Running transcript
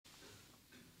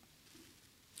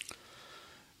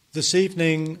This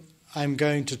evening I'm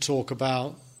going to talk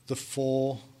about the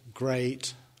 4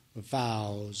 great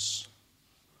vows.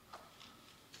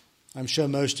 I'm sure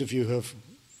most of you have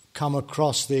come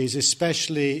across these,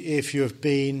 especially if you have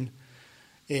been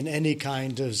in any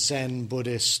kind of Zen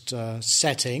Buddhist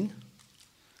setting.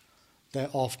 They're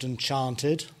often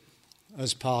chanted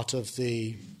as part of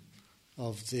the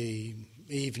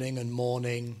evening and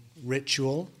morning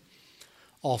ritual,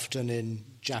 often in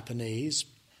Japanese.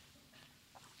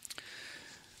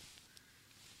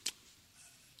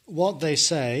 What they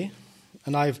say,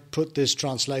 and I've put this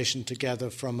translation together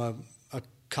from a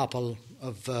couple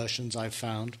of versions I've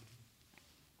found.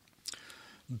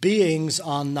 Beings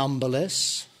are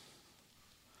numberless.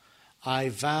 I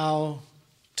vow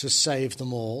to save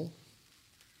them all.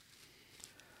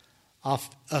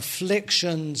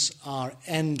 Afflictions are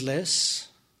endless.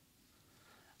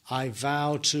 I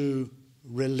vow to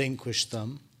relinquish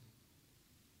them.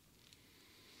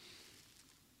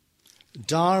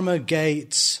 Dharma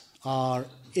gates are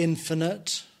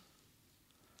infinite.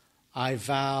 I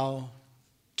vow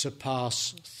to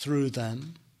pass through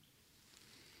them.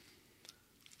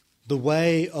 The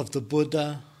way of the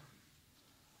Buddha,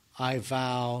 I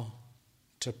vow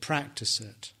to practice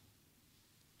it.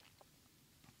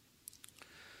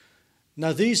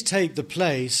 Now these take the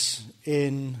place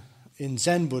in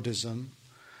Zen Buddhism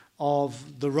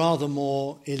of the rather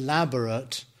more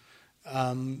elaborate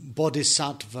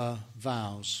bodhisattva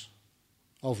vows,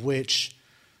 of which,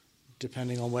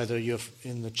 depending on whether you're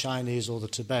in the Chinese or the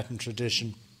Tibetan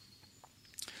tradition,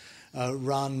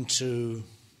 run to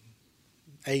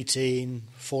 18,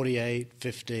 48,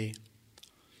 50.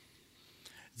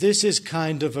 This is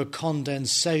kind of a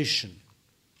condensation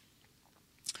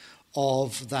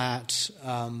of that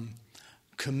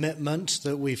commitment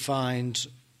that we find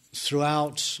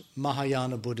throughout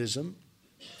Mahayana Buddhism,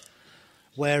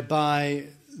 whereby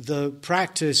the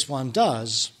practice one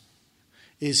does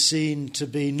is seen to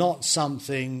be not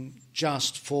something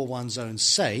just for one's own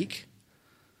sake,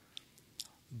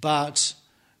 but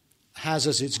has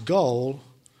as its goal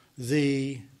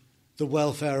the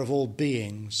welfare of all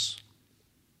beings.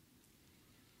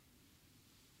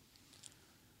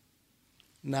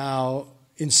 Now,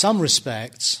 in some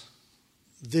respects,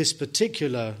 this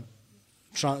particular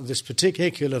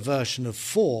version of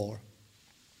 4,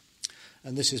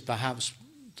 and this is perhaps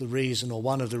the reason or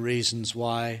one of the reasons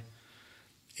why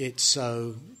it's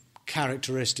so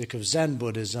characteristic of Zen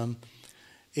Buddhism,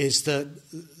 is that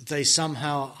they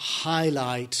somehow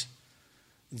highlight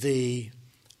the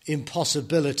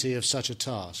impossibility of such a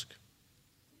task.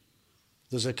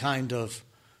 There's a kind of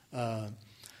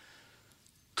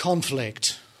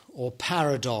conflict or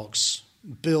paradox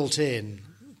built in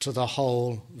to the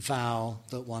whole vow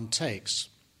that one takes.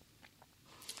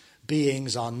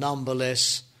 Beings are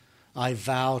numberless. I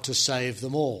vow to save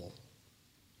them all.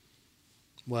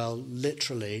 Well,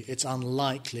 literally, it's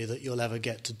unlikely that you'll ever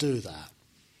get to do that.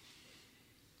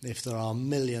 If there are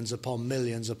millions upon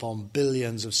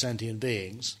billions of sentient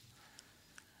beings,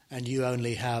 and you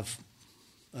only have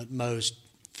at most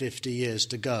 50 years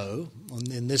to go,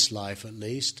 in this life at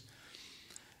least,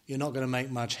 you're not going to make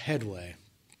much headway.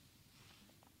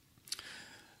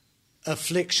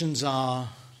 Afflictions are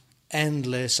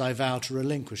endless. I vow to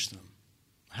relinquish them.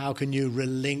 How can you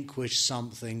relinquish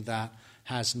something that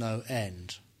has no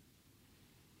end?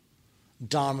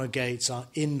 Dharma gates are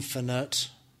infinite.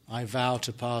 I vow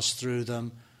to pass through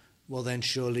them. Well, then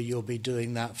surely you'll be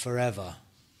doing that forever.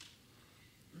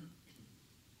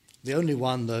 The only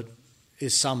one that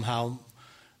is somehow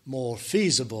more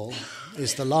feasible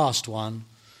is the last one,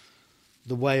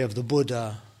 the way of the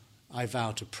Buddha, I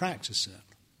vow to practice it.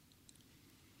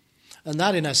 And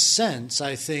that, in a sense,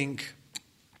 I think,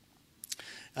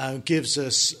 gives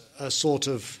us a sort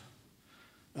of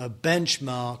a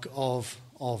benchmark of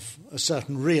a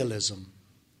certain realism.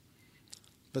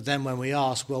 But then when we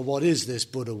ask, well, what is this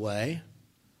Buddha way?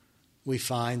 We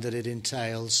find that it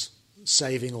entails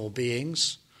saving all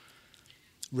beings,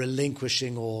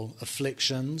 relinquishing all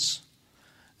afflictions,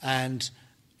 and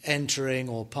entering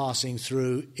or passing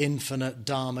through infinite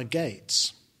Dharma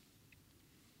gates.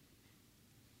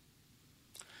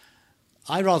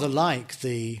 I rather like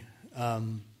the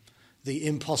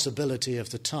impossibility of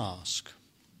the task,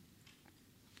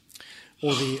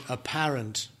 or the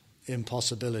apparent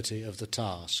impossibility of the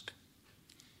task.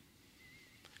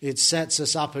 It sets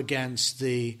us up against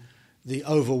the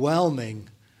overwhelming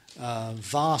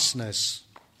vastness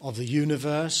of the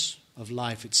universe, of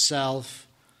life itself,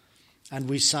 and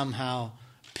we somehow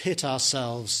pit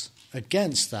ourselves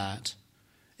against that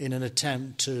in an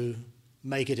attempt to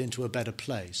make it into a better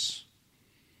place.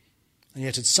 And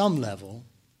yet at some level,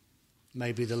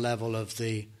 maybe the level of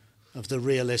the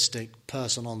realistic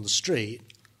person on the street,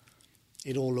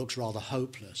 it all looks rather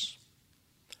hopeless.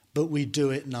 But we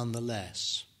do it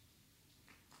nonetheless.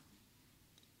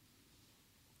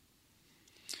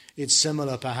 It's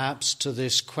similar perhaps to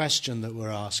this question that we're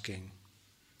asking.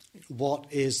 What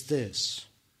is this?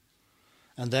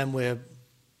 And then we're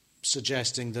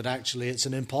suggesting that actually it's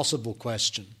an impossible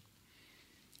question,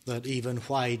 that even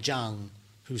Huai Zhang,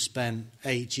 who spent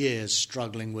 8 years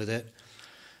struggling with it,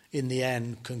 in the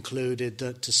end concluded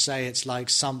that to say it's like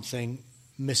something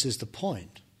misses the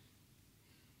point.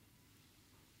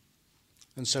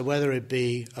 And so whether it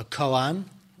be a koan,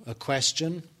 a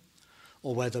question,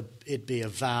 or whether it be a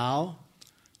vow,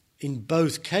 in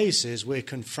both cases we're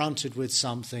confronted with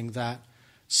something that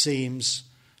seems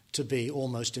to be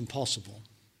almost impossible,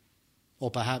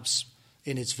 or perhaps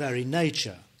in its very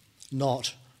nature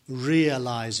not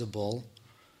realizable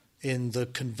in the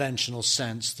conventional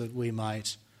sense that we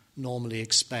might normally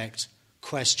expect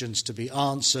questions to be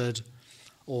answered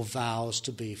or vows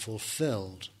to be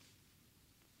fulfilled.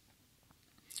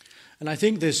 And I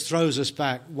think this throws us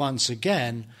back once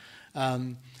again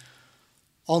on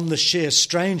the sheer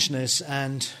strangeness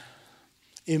and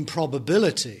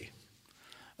improbability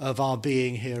of our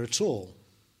being here at all.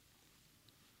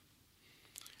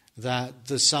 That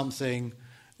there's something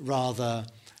rather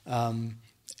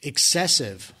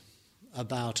excessive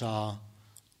about our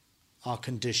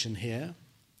condition here.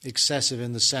 Excessive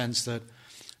in the sense that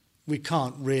we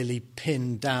can't really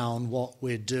pin down what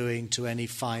we're doing to any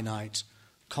finite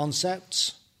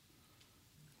concepts,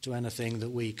 to anything that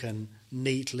we can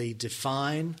neatly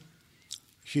define.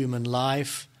 Human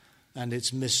life and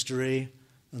its mystery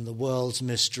and the world's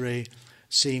mystery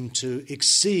seem to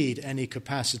exceed any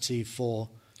capacity for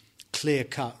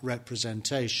clear-cut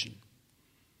representation.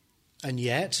 And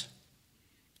yet,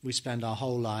 we spend our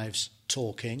whole lives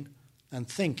talking and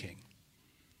thinking.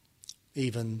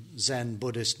 Even Zen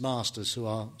Buddhist masters who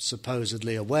are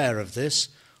supposedly aware of this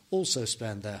also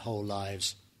spend their whole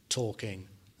lives talking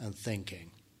and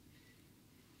thinking.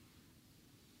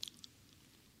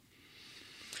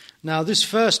 Now, this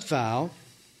first vow,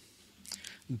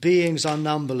 beings are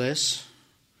numberless,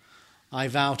 I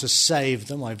vow to save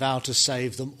them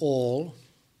all,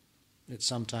 it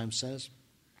sometimes says.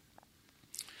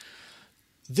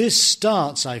 This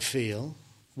starts, I feel,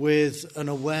 with an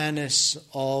awareness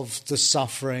of the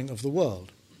suffering of the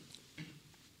world.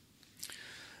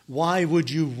 Why would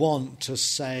you want to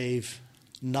save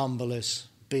numberless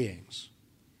beings?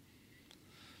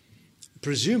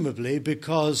 Presumably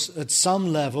because at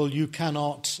some level you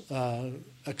cannot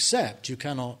accept, you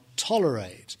cannot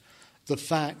tolerate the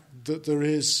fact that there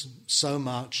is so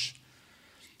much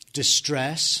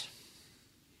distress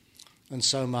and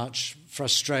so much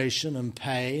frustration and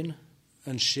pain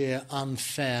and sheer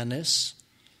unfairness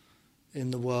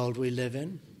in the world we live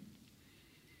in.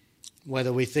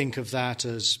 Whether we think of that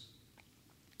as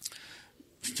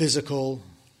physical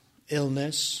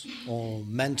illness or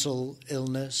mental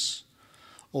illness,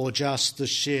 or just the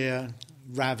sheer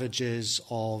ravages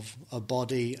of a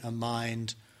body, a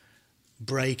mind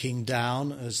breaking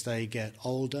down as they get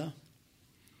older,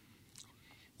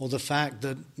 or the fact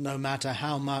that no matter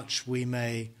how much we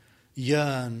may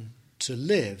yearn to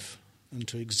live and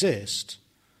to exist,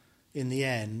 in the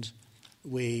end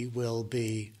we will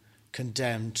be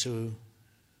condemned to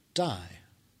die.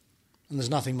 And there's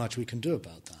nothing much we can do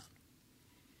about that.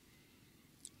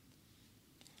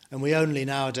 And we only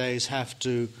nowadays have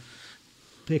to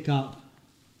pick up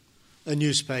a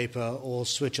newspaper or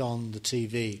switch on the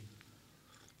TV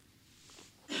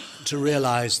to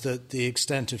realize that the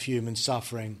extent of human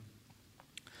suffering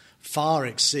far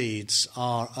exceeds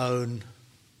our own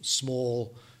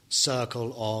small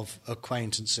circle of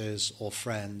acquaintances or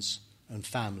friends and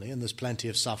family, and there's plenty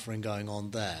of suffering going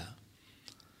on there.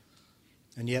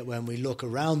 And yet when we look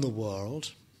around the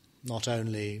world, not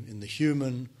only in the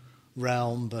human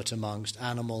realm, but amongst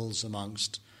animals,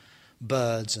 amongst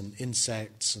birds and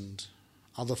insects and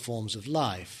other forms of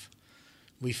life,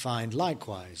 we find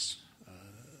likewise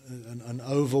an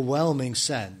overwhelming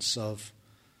sense of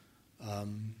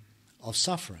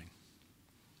suffering.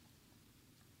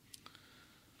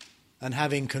 And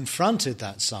having confronted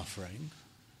that suffering,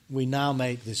 we now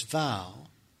make this vow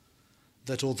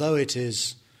that although it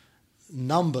is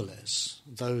numberless,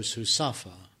 those who suffer,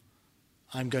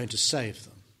 I'm going to save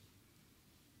them.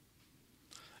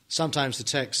 Sometimes the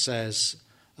text says,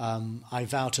 I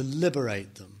vow to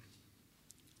liberate them.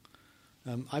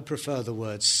 I prefer the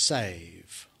word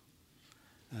save.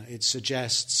 It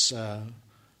suggests,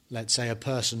 let's say, a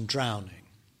person drowning,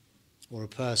 or a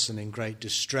person in great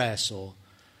distress or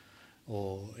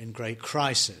or in great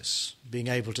crisis, being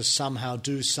able to somehow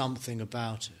do something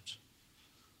about it.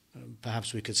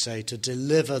 Perhaps we could say to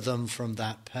deliver them from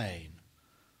that pain,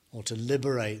 or to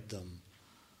liberate them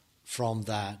from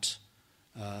that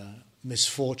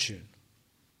misfortune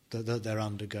that they're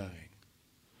undergoing.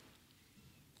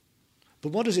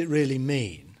 But what does it really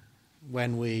mean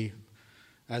when we,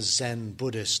 as Zen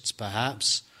Buddhists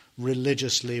perhaps,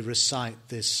 religiously recite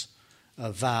this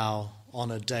vow on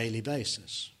a daily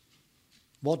basis?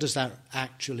 What does that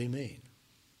actually mean?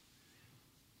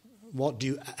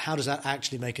 How does that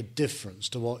actually make a difference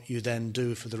to what you then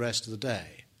do for the rest of the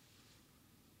day?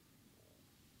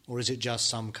 Or is it just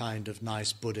some kind of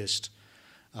nice Buddhist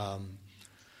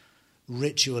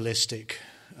ritualistic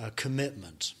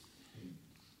commitment?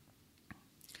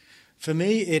 For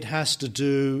me, it has to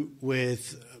do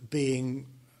with being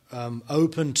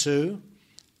open to,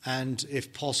 and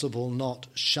if possible, not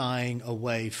shying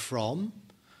away from,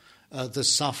 the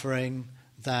suffering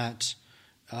that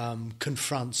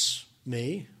confronts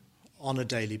me on a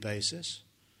daily basis.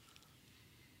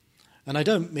 And I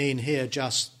don't mean here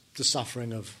just the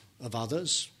suffering of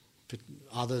others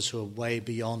who are way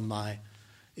beyond my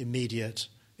immediate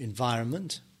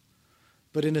environment.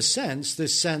 But in a sense,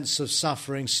 this sense of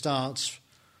suffering starts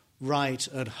right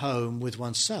at home with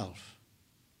oneself.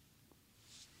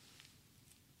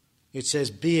 It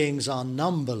says, beings are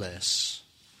numberless.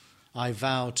 I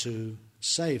vow to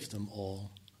save them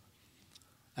all.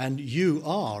 And you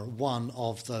are one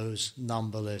of those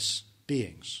numberless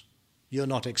beings. You're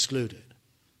not excluded.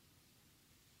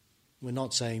 We're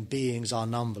not saying beings are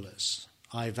numberless.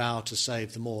 I vow to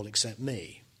save them all except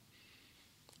me.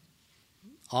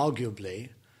 Arguably,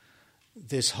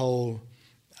 this whole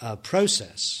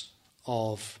process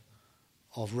of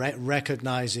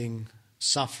recognizing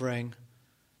suffering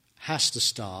has to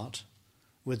start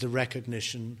with the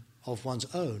recognition of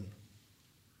one's own.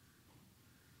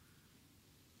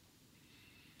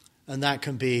 And that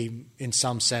can be, in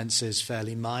some senses,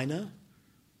 fairly minor.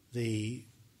 The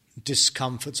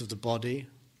discomforts of the body,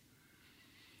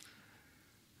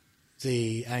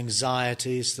 the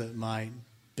anxieties that might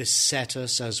beset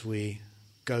us as we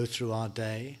go through our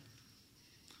day,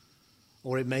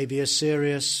 or it may be a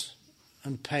serious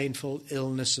and painful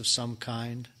illness of some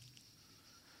kind,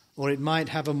 or it might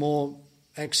have a more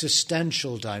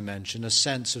existential dimension, a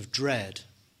sense of dread,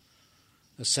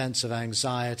 a sense of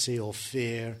anxiety or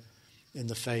fear in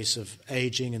the face of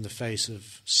aging, in the face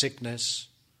of sickness,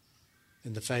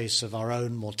 in the face of our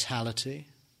own mortality.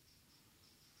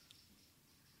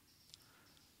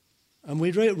 And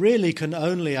we really can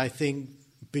only, I think,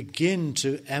 begin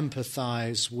to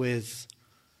empathize with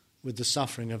the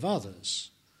suffering of others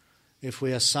if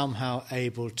we are somehow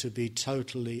able to be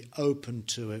totally open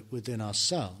to it within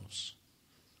ourselves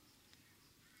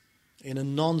in a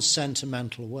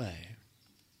non-sentimental way.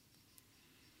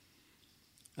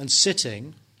 And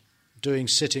doing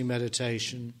sitting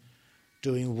meditation,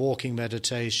 doing walking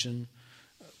meditation,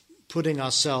 putting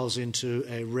ourselves into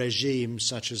a regime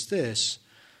such as this,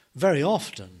 very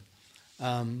often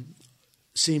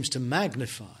seems to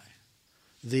magnify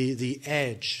the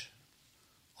edge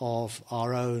of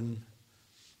our own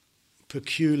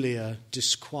peculiar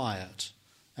disquiet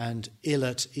and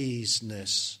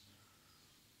ill-at-easeness,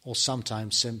 or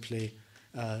sometimes simply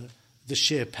the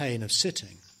sheer pain of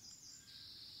sitting,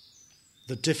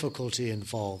 the difficulty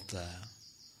involved there,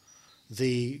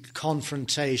 the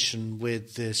confrontation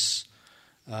with this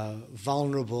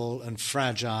vulnerable and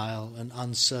fragile and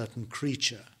uncertain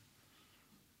creature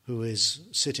who is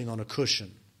sitting on a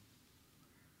cushion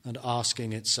and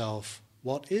asking itself,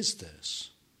 what is this?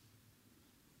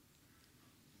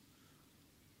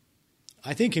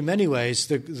 I think in many ways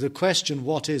the question,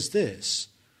 what is this,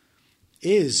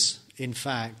 is in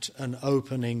fact an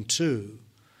opening to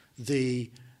the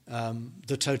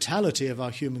totality of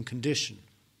our human condition.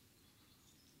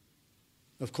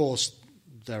 Of course,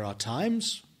 there are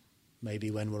times,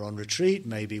 maybe when we're on retreat,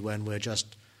 maybe when we're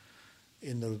just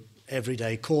in the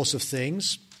everyday course of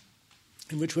things,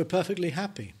 in which we're perfectly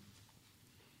happy.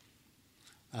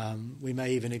 We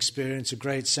may even experience a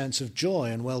great sense of joy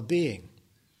and well-being.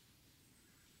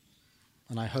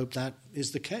 And I hope that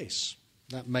is the case.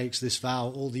 That makes this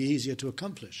vow all the easier to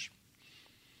accomplish.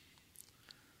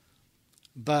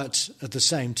 But at the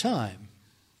same time,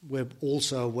 we're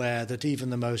also aware that even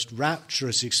the most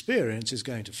rapturous experience is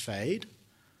going to fade.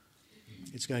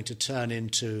 It's going to turn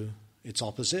into its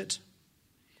opposite.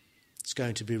 It's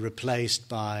going to be replaced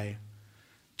by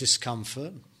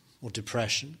discomfort or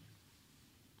depression,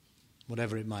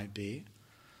 whatever it might be.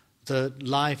 That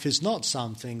life is not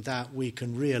something that we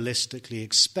can realistically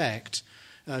expect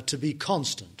to be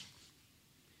constant.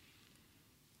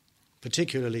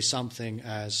 particularly something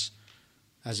as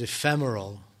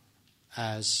ephemeral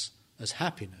as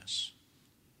happiness.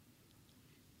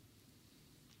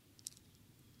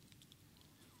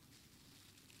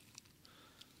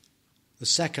 The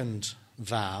second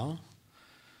vow,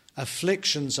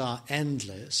 afflictions are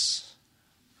endless.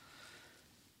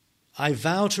 I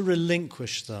vow to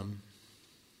relinquish them.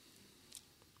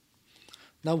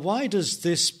 Now, why does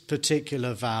this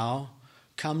particular vow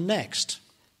come next?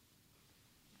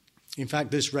 In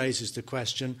fact, this raises the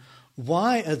question,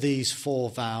 why are these 4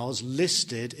 vows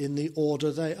listed in the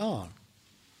order they are?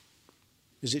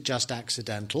 Is it just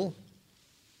accidental?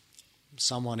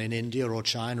 Someone in India or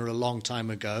China a long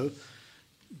time ago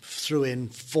threw in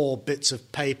 4 bits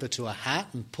of paper to a hat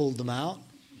and pulled them out.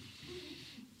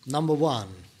 Number 1,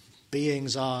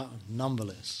 beings are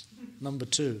numberless. Number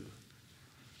 2,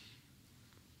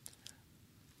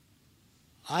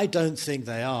 I don't think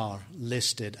they are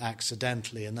listed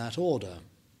accidentally in that order.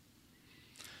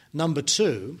 Number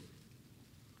 2,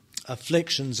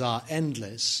 afflictions are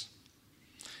endless,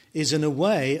 is in a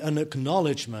way an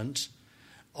acknowledgement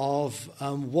of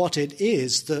what it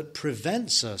is that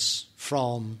prevents us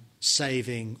from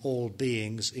saving all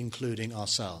beings, including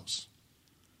ourselves.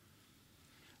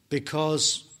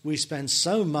 Because we spend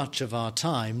so much of our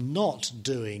time not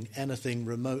doing anything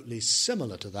remotely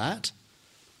similar to that,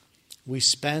 we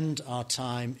spend our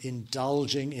time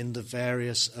indulging in the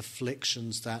various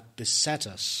afflictions that beset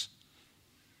us.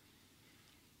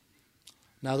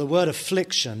 Now, the word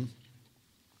affliction,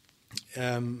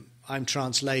 I'm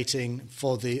translating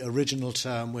for the original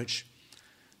term, which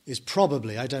is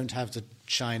probably, I don't have the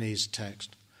Chinese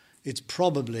text, it's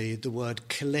probably the word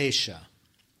klesha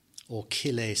or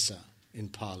kilesa in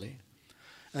Pali.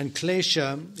 And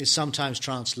klesha is sometimes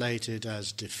translated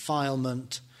as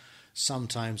defilement,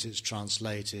 sometimes it's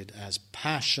translated as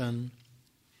passion.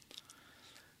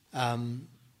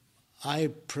 I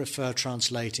prefer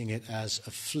translating it as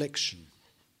affliction.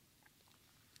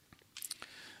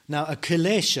 Now, a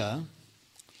kilesha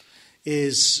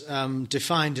is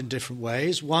defined in different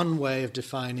ways. One way of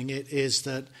defining it is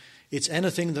that it's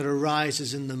anything that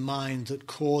arises in the mind that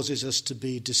causes us to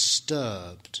be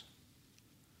disturbed,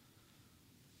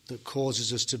 that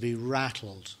causes us to be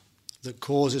rattled, that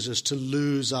causes us to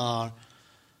lose our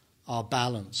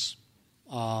balance,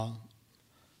 our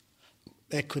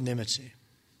equanimity.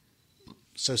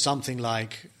 So something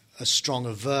like a strong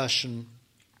aversion,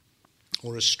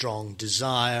 or a strong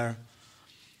desire,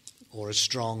 or a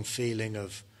strong feeling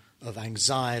of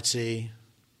anxiety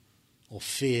or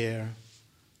fear.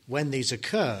 When these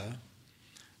occur,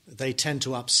 they tend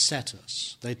to upset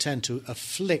us. They tend to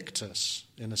afflict us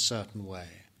in a certain way.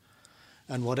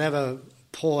 And whatever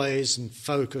poise and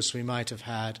focus we might have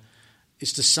had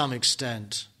is to some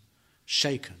extent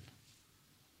shaken.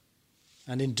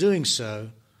 And in doing so,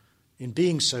 in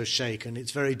being so shaken,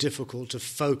 it's very difficult to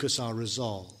focus our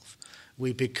resolve.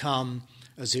 We become,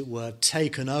 as it were,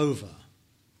 taken over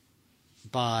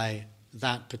by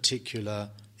that particular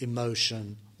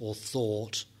emotion or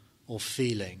thought or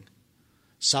feeling,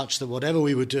 such that whatever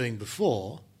we were doing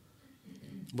before,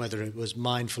 whether it was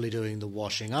mindfully doing the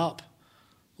washing up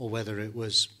or whether it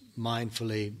was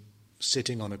mindfully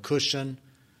sitting on a cushion,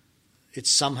 it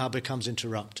somehow becomes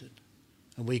interrupted.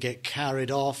 And we get carried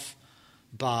off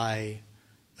by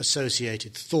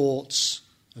associated thoughts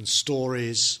and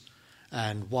stories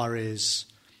and worries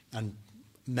and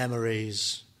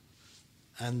memories,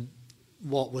 and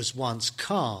what was once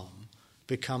calm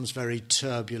becomes very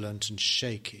turbulent and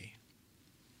shaky.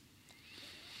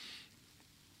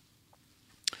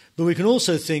 But we can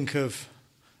also think of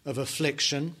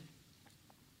affliction,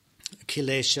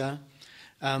 kilesha,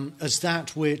 as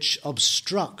that which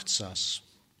obstructs us,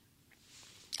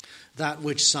 that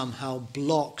which somehow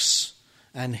blocks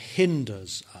and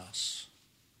hinders us.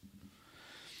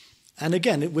 And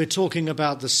again, we're talking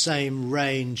about the same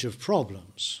range of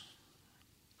problems.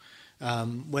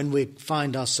 When we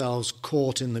find ourselves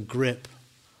caught in the grip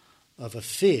of a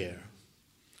fear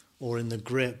or in the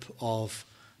grip of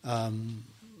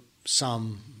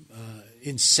some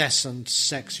incessant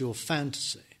sexual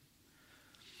fantasy,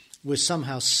 we're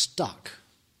somehow stuck.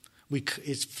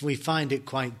 We find it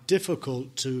quite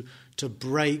difficult to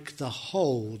break the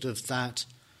hold of that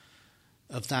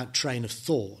train of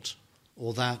thought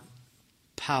or that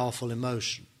powerful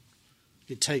emotion.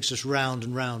 It takes us round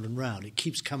and round and round. It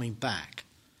keeps coming back.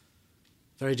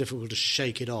 Very difficult to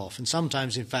shake it off. And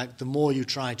sometimes, in fact, the more you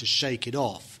try to shake it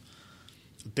off,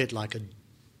 a bit like a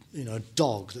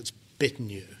dog that's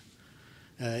bitten you,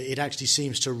 it actually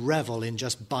seems to revel in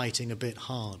just biting a bit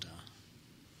harder.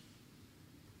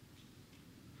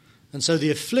 And so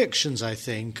the afflictions, I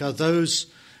think, are those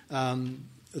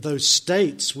those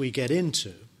states we get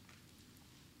into,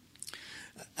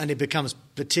 and it becomes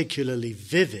particularly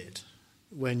vivid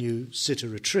when you sit a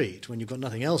retreat, when you've got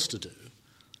nothing else to do,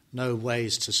 no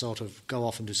ways to sort of go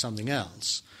off and do something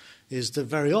else, is that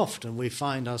very often we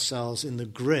find ourselves in the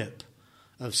grip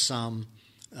of some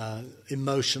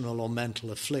emotional or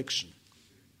mental affliction.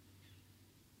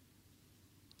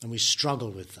 And we struggle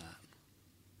with that,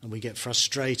 and we get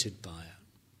frustrated by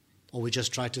it, or we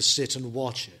just try to sit and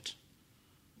watch it,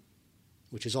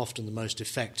 which is often the most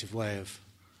effective way of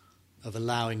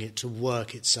allowing it to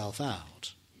work itself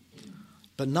out.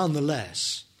 But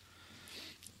nonetheless,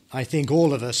 I think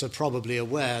all of us are probably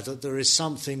aware that there is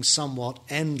something somewhat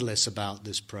endless about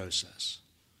this process.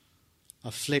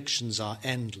 Afflictions are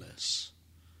endless.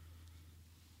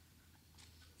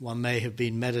 One may have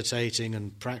been meditating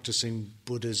and practicing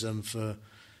Buddhism for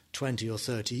 20 or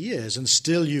 30 years, and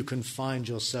still you can find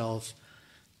yourself,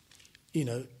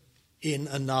 in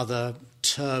another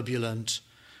turbulent,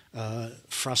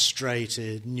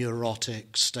 frustrated,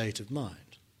 neurotic state of mind.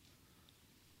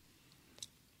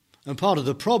 And part of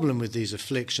the problem with these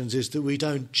afflictions is that we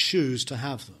don't choose to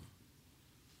have them.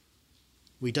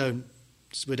 We don't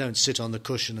sit on the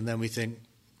cushion and then we think,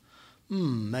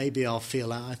 maybe I'll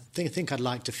feel, I think I'd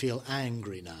like to feel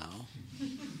angry now.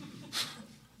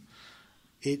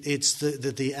 It's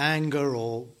the anger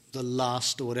or the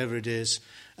lust or whatever it is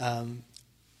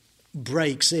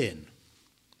breaks in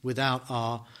without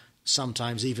our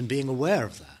sometimes even being aware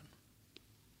of that.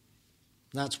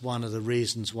 That's one of the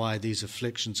reasons why these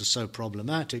afflictions are so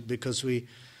problematic, because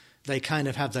they kind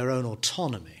of have their own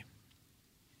autonomy.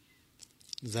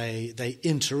 They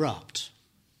interrupt,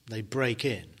 they break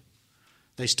in,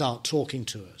 they start talking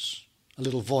to us. A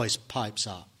little voice pipes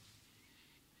up.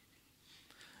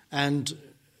 And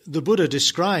the Buddha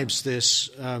describes this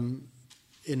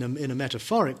in a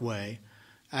metaphoric way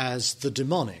as the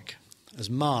demonic, as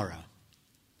Mara.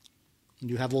 And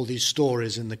you have all these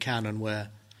stories in the canon where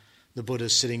the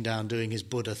Buddha's sitting down doing his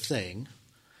Buddha thing,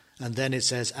 and then it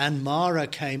says, and Mara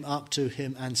came up to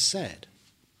him and said,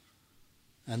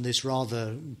 and this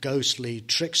rather ghostly,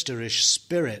 tricksterish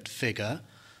spirit figure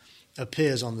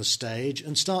appears on the stage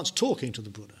and starts talking to the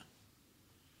Buddha.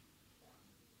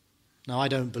 Now, I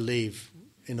don't believe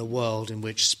in a world in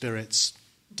which spirits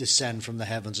descend from the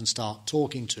heavens and start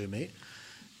talking to me.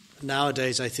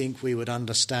 Nowadays, I think we would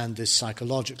understand this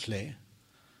psychologically,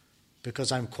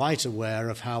 because I'm quite aware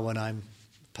of how when I'm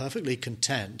perfectly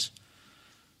content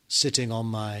sitting on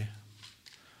my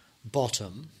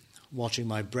bottom, watching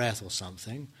my breath or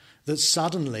something, that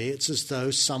suddenly it's as though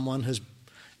someone has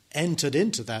entered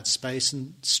into that space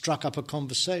and struck up a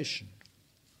conversation.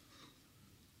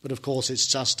 But of course it's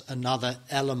just another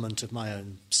element of my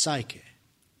own psyche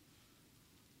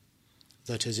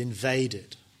that has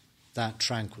invaded that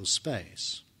tranquil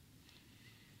space.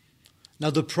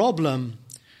 Now the problem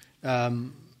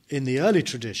in the early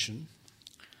tradition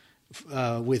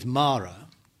with Mara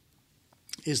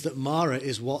is that Mara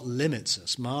is what limits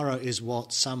us. Mara is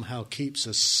what somehow keeps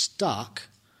us stuck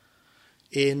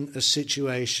in a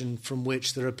situation from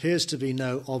which there appears to be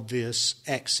no obvious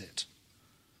exit.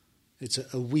 It's a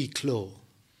huis clos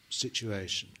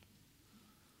situation.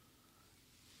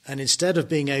 And instead of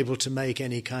being able to make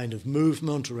any kind of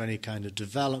movement or any kind of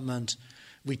development,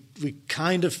 we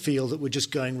kind of feel that we're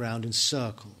just going round in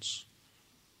circles,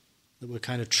 that we're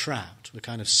kind of trapped, we're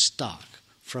kind of stuck,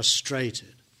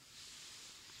 frustrated.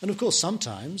 And of course,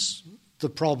 sometimes the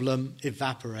problem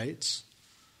evaporates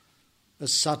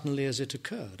as suddenly as it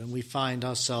occurred, and we find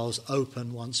ourselves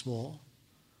open once more,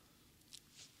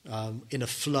 in a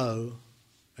flow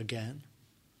again,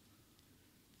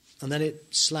 and then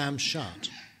it slams shut.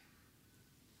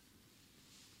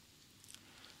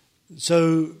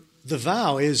 So the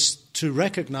vow is to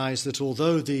recognize that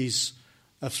although these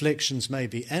afflictions may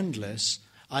be endless,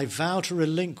 I vow to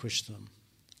relinquish them.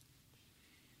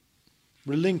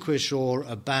 Relinquish or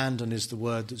abandon is the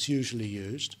word that's usually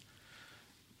used.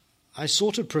 I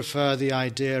sort of prefer the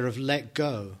idea of let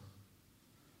go.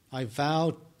 I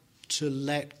vow to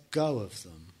let go of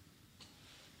them.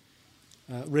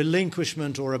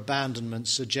 Relinquishment or abandonment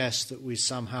suggests that we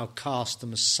somehow cast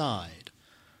them aside.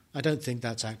 I don't think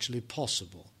that's actually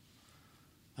possible.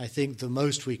 I think the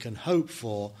most we can hope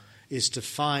for is to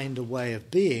find a way of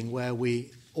being where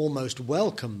we almost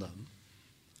welcome them,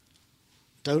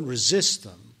 don't resist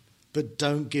them, but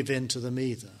don't give in to them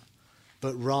either,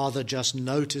 but rather just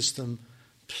notice them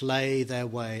play their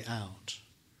way out.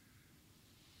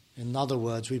 In other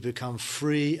words, we become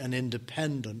free and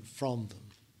independent from them.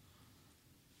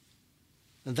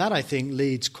 And that, I think,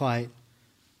 leads quite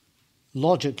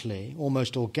logically,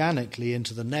 almost organically,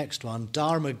 into the next one.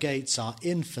 Dharma gates are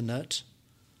infinite.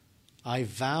 I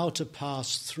vow to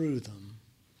pass through them.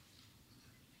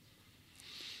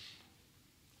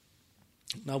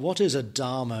 Now, what is a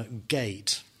Dharma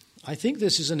gate? I think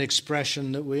this is an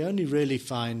expression that we only really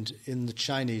find in the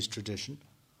Chinese tradition.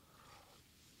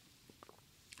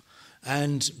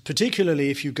 And particularly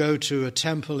if you go to a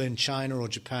temple in China or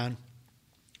Japan,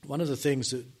 one of the things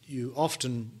that you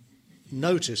often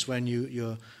notice when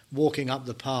you're walking up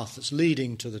the path that's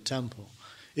leading to the temple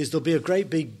is there'll be a great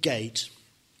big gate,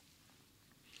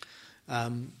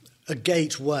 a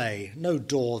gateway, no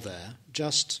door there,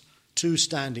 just two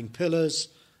standing pillars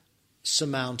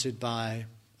surmounted by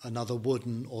another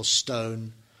wooden or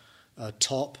stone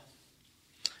top,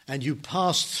 and you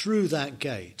pass through that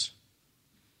gate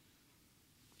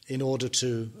in order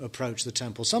to approach the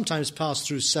temple, sometimes pass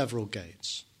through several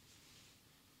gates.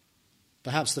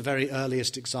 Perhaps the very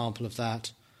earliest example of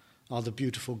that are the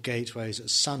beautiful gateways at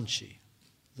Sanchi,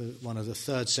 one of the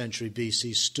 3rd century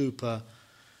BC stupa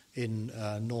in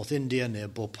North India near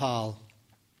Bhopal,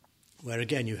 where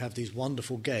again you have these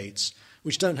wonderful gates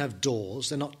which don't have doors.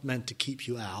 They're not meant to keep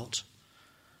you out,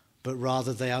 but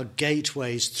rather they are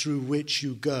gateways through which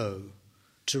you go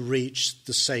to reach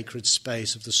the sacred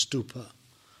space of the stupa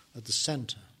at the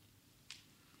center.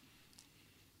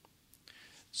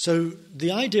 So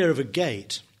the idea of a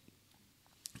gate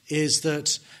is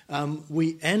that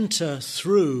we enter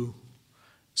through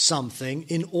something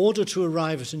in order to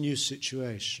arrive at a new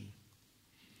situation.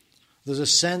 There's a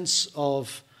sense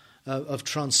of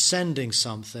transcending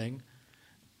something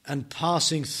and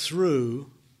passing through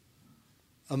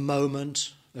a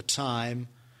moment, a time,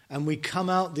 and we come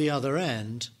out the other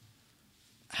end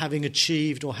having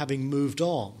achieved or having moved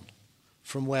on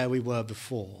from where we were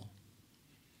before.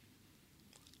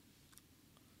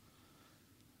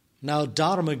 Now,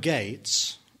 Dharma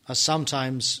gates are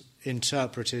sometimes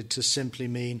interpreted to simply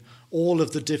mean all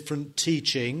of the different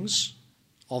teachings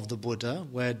of the Buddha,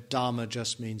 where Dharma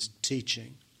just means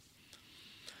teaching.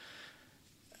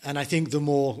 And I think the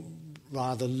more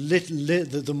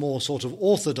sort of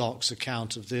orthodox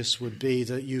account of this would be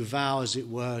that you vow, as it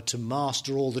were, to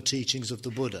master all the teachings of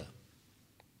the Buddha.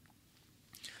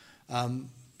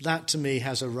 That to me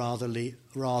has a rather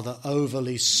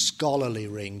overly scholarly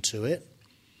ring to it,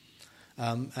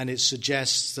 and it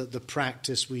suggests that the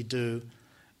practice we do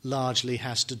largely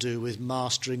has to do with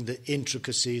mastering the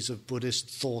intricacies of Buddhist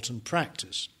thought and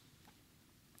practice.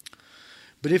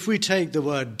 But if we take the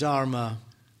word Dharma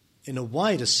in a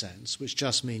wider sense, which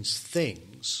just means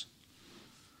things,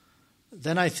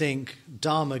 then I think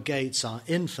Dharma gates are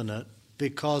infinite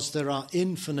because there are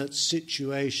infinite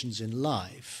situations in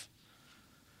life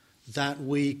that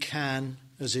we can,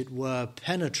 as it were,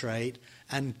 penetrate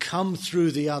and come through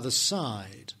the other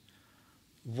side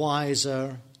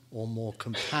wiser or more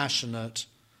compassionate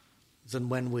than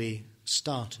when we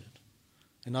started.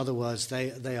 In other words,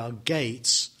 they are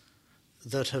gates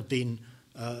that have been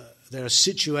there are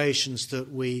situations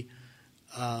that we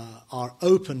are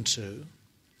open to,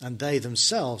 and they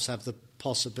themselves have the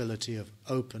possibility of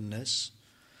openness,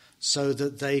 so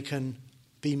that they can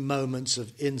be moments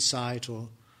of insight or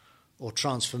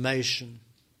transformation,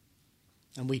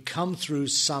 and we come through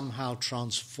somehow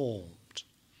transformed.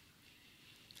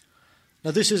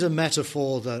 Now, this is a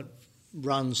metaphor that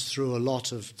runs through a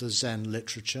lot of the Zen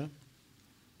literature.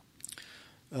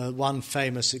 One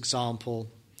famous example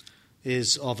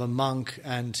is of a monk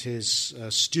and his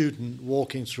student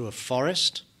walking through a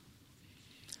forest,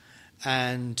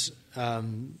 and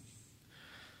the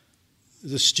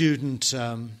student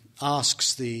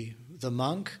asks the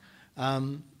monk,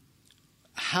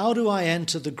 how do I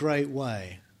enter the great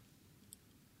way?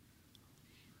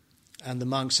 And the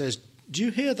monk says, do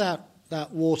you hear that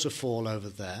waterfall over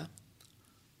there?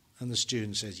 And the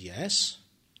student says, yes.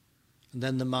 And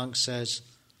then the monk says,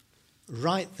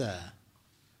 right there.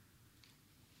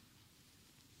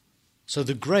 So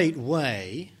the great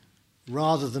way,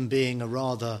 rather than being a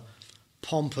rather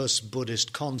pompous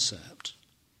Buddhist concept,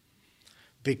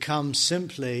 becomes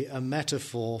simply a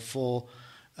metaphor for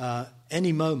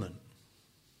any moment.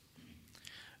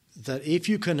 That if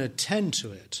you can attend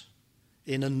to it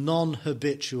in a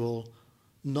non-habitual,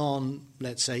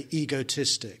 let's say,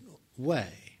 egotistic way,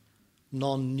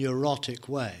 non-neurotic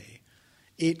way,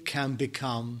 it can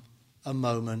become a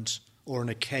moment or an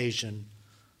occasion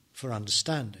for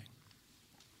understanding.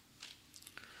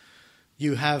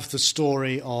 You have the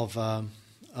story of a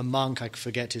monk, I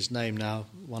forget his name now,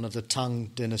 one of the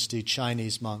Tang dynasty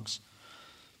Chinese monks,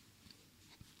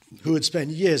 who had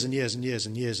spent years and years and years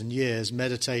and years and years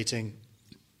meditating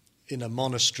in a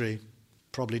monastery,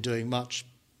 probably doing much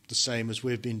the same as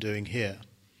we've been doing here.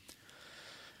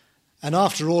 And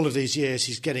after all of these years,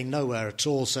 he's getting nowhere at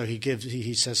all, so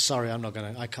he says, sorry,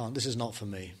 I can't, this is not for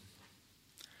me.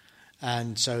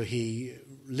 And so he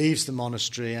leaves the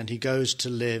monastery and he goes to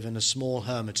live in a small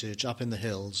hermitage up in the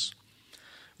hills,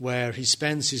 where he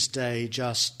spends his day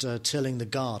just tilling the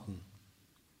garden,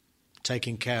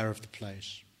 taking care of the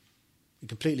place. He's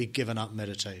completely given up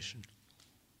meditation.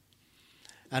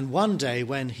 And one day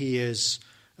when he is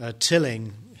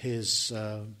tilling his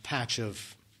patch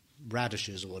of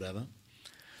radishes or whatever,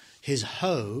 his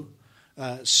hoe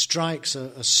strikes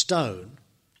a stone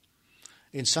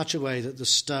in such a way that the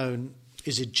stone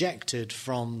is ejected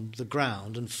from the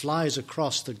ground and flies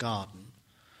across the garden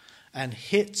and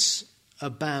hits a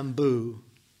bamboo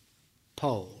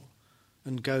pole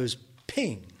and goes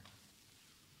ping.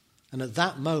 And at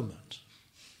that moment,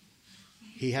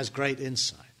 he has great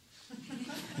insight.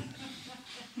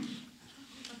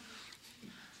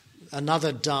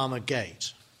 Another Dharma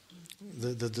gate,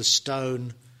 the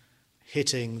stone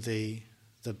hitting the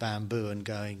bamboo and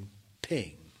going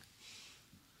ping.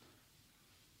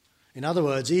 In other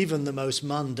words, even the most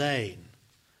mundane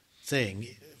thing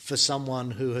for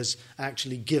someone who has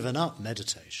actually given up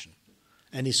meditation,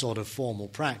 any sort of formal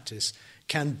practice,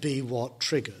 can be what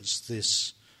triggers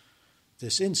this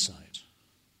insight.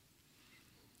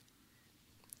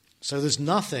 So there's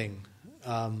nothing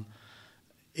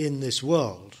in this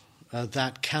world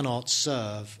that cannot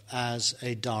serve as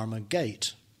a Dharma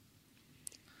gate.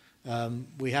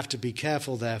 We have to be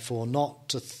careful, therefore, not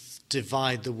to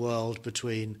divide the world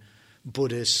between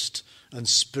Buddhist and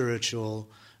spiritual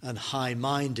and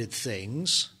high-minded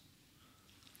things,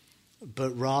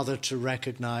 but rather to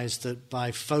recognize that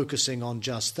by focusing on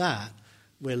just that,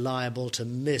 we're liable to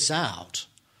miss out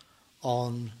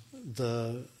on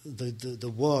the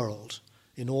world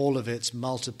in all of its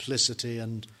multiplicity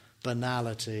and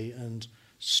banality and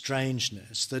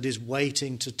strangeness that is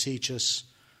waiting to teach us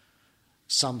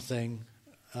something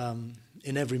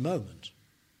in every moment.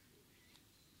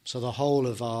 So the whole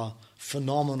of our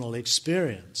phenomenal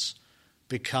experience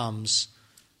becomes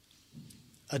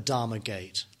a Dharma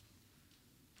gate.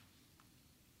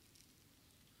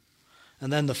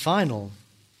 And then the final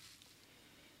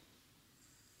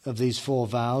of these 4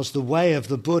 vows, the way of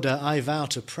the Buddha, I vow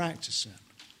to practice it.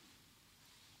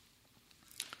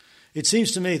 It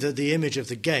seems to me that the image of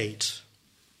the gate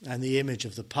and the image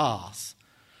of the path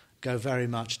go very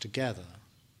much together.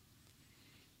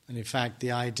 And in fact,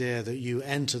 the idea that you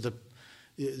enter that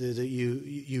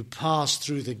you pass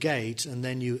through the gate and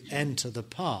then you enter the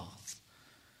path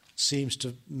seems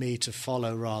to me to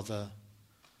follow rather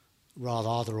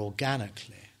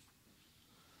organically.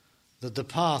 That the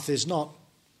path is not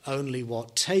only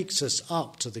what takes us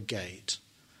up to the gate,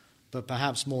 but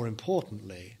perhaps more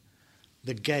importantly,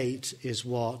 the gate is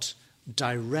what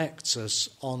directs us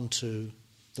onto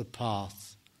the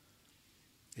path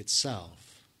itself.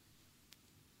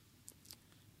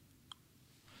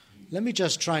 Let me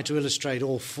just try to illustrate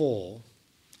all 4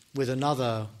 with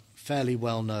another fairly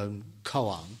well-known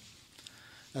koan,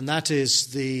 and that is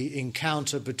the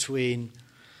encounter between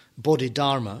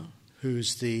Bodhidharma,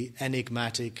 who's the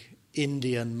enigmatic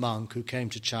Indian monk who came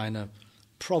to China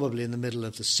probably in the middle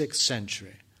of the 6th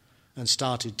century and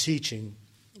started teaching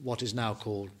what is now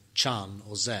called Chan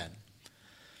or Zen.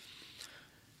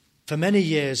 For many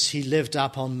years he lived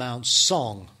up on Mount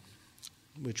Song,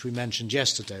 which we mentioned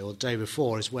yesterday or the day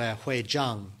before, is where Hui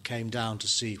Zhang came down to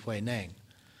see Hui Ning.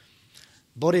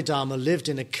 Bodhidharma lived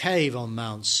in a cave on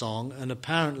Mount Song and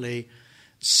apparently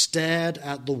stared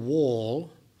at the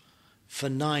wall for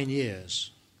 9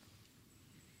 years.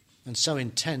 And so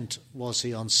intent was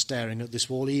he on staring at this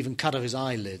wall, he even cut off his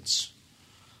eyelids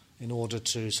in order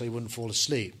so he wouldn't fall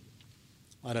asleep.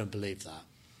 I don't believe that.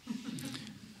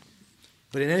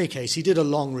 But in any case, he did a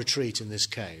long retreat in this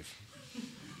cave.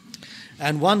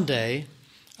 And one day,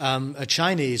 a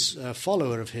Chinese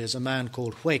follower of his, a man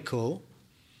called Huiko,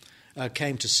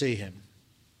 came to see him.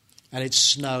 And it's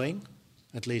snowing,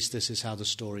 at least this is how the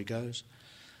story goes.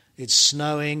 It's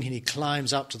snowing and he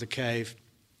climbs up to the cave.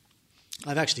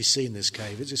 I've actually seen this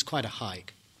cave. It's quite a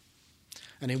hike.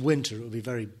 And in winter it will be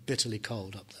very bitterly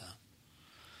cold up there.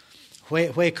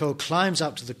 Huiko climbs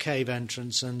up to the cave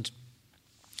entrance and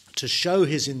to show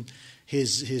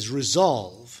his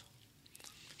resolve,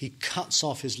 he cuts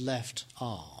off his left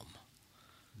arm.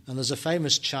 And there's a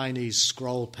famous Chinese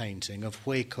scroll painting of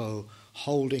Huiko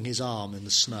holding his arm in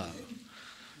the snow.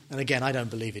 And again, I don't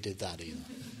believe he did that either.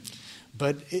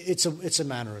 But it's a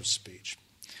manner of speech.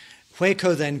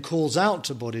 Huiko then calls out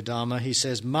to Bodhidharma. He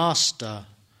says, Master,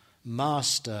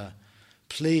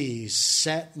 please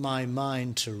set my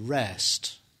mind to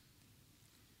rest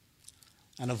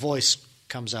And a voice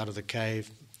comes out of the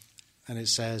cave and it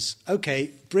says,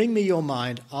 "Okay, bring me your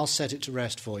mind, I'll set it to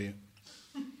rest for you."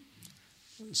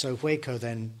 So Hueco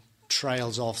then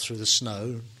trails off through the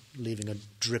snow, leaving a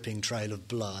dripping trail of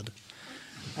blood.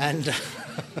 And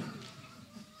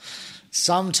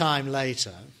sometime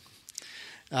later,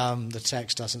 the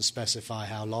text doesn't specify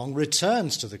how long,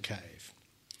 returns to the cave.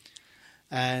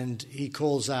 And he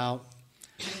calls out,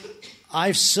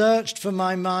 "I've searched for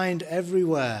my mind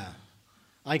everywhere.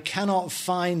 I cannot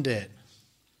find it."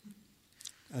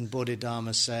 And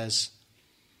Bodhidharma says,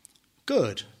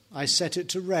 "Good, I set it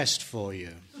to rest for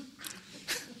you."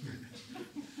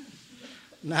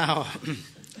 Now,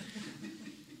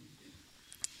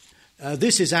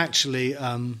 this is actually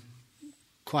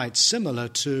quite similar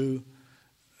to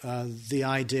the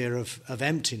idea of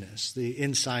emptiness, the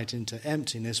insight into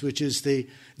emptiness, which is the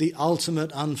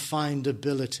ultimate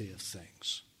unfindability of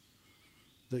things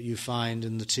that you find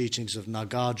in the teachings of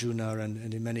Nagarjuna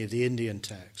and in many of the Indian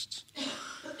texts.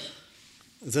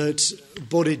 That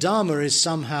Bodhidharma is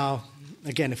somehow,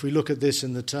 again, if we look at this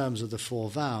in the terms of the four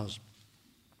vows,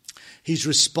 he's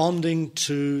responding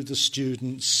to the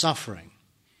student's suffering.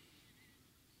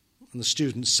 And the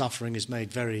student's suffering is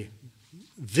made very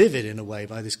vivid in a way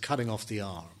by this cutting off the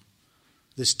arm,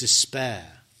 this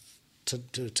despair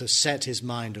to set his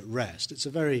mind at rest. It's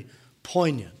a very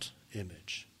poignant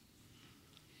image.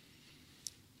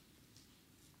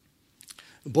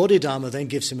 Bodhidharma then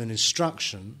gives him an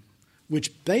instruction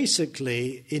which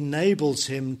basically enables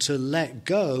him to let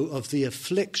go of the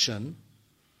affliction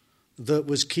that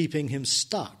was keeping him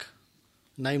stuck,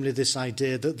 namely this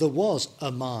idea that there was a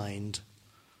mind,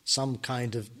 some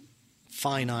kind of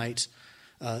finite,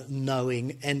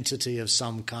 knowing entity of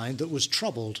some kind that was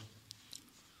troubled.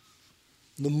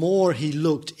 The more he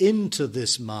looked into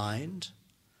this mind,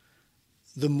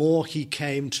 the more he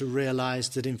came to realize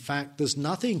that in fact there's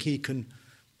nothing he can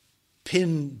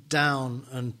pin down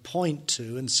and point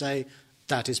to and say,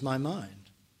 that is my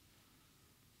mind.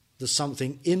 There's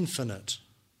something infinite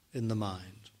in the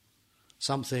mind,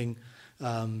 something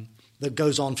that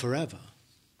goes on forever.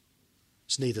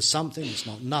 It's neither something, it's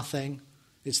not nothing,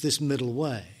 it's this middle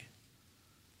way.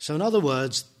 So in other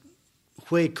words,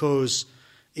 Hueco's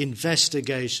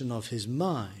investigation of his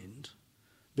mind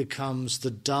becomes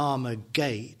the Dharma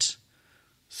gate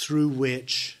through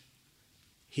which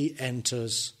he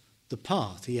enters the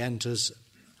path. He enters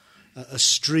a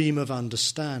stream of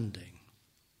understanding.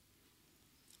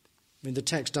 I mean, the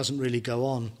text doesn't really go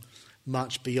on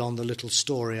much beyond the little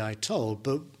story I told,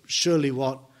 but surely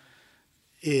what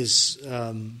is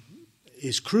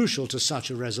crucial to such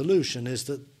a resolution is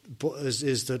that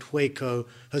Hueco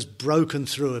has broken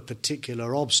through a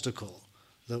particular obstacle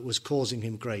that was causing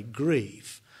him great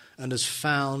grief and has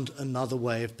found another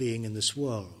way of being in this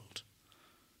world.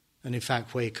 And in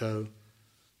fact, Hueco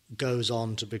goes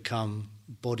on to become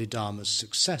Bodhidharma's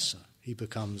successor. He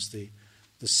becomes the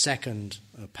second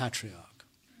patriarch.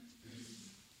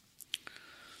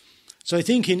 So I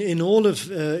think in all of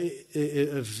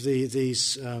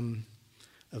these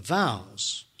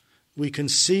vows, we can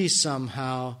see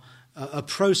somehow a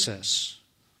process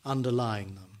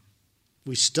underlying them.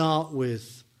 We start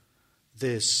with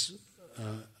this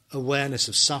awareness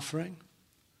of suffering.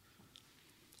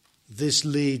 This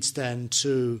leads then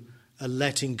to a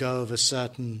letting go of a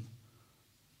certain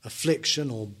affliction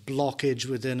or blockage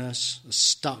within us, a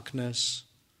stuckness.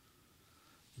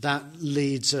 That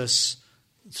leads us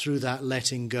through that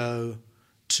letting go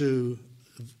to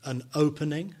an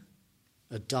opening,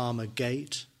 a Dharma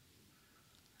gate.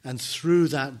 And through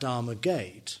that Dharma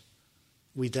gate,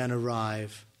 we then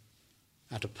arrive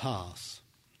at a path.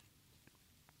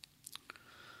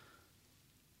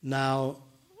 Now,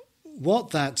 what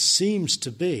that seems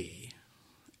to be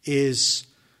is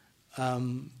a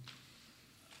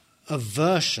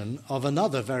version of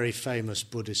another very famous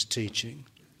Buddhist teaching,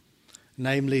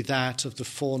 namely that of the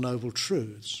Four Noble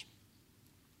Truths.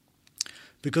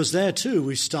 Because there too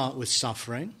we start with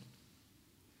suffering,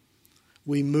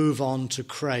 we move on to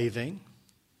craving,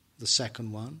 the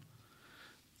second one.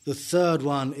 The third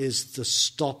one is the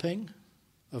stopping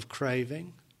of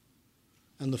craving,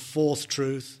 and the fourth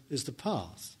truth is the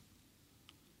path.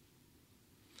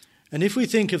 And if we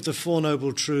think of the Four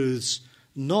Noble Truths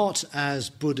not as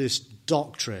Buddhist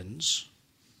doctrines,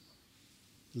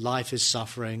 life is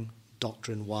suffering,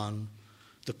 doctrine 1,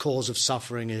 the cause of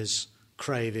suffering is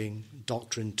craving,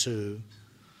 doctrine 2,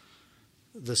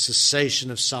 the cessation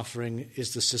of suffering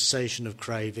is the cessation of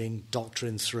craving,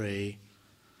 doctrine 3,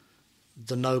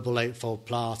 the Noble Eightfold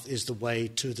Path is the way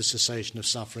to the cessation of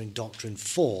suffering, doctrine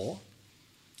 4.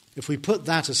 If we put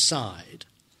that aside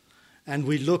and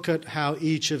we look at how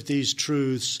each of these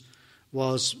truths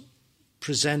was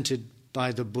presented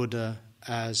by the Buddha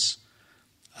as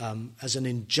an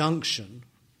injunction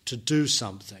to do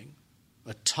something,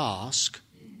 a task.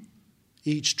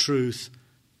 Each truth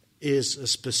is a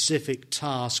specific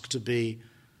task to be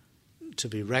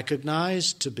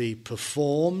recognized, to be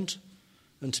performed,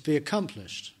 and to be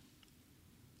accomplished.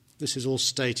 This is all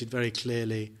stated very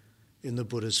clearly in the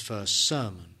Buddha's first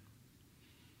sermon.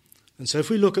 And so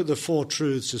if we look at the four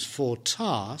truths as four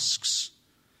tasks,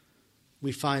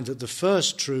 we find that the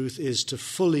first truth is to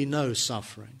fully know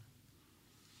suffering.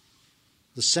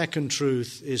 The second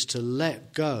truth is to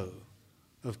let go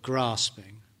of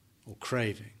grasping or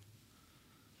craving.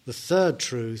 The third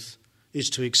truth is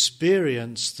to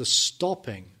experience the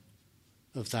stopping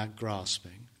of that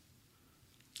grasping.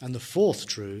 And the fourth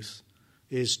truth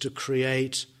is to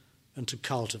create and to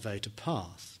cultivate a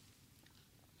path.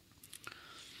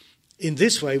 In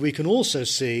this way, we can also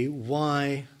see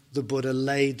why the Buddha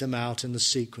laid them out in the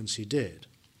sequence he did.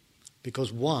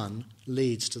 Because one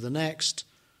leads to the next,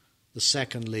 the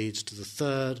second leads to the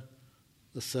third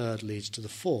leads to the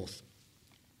fourth.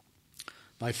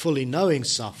 By fully knowing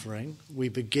suffering, we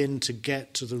begin to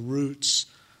get to the roots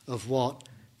of what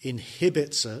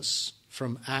inhibits us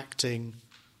from acting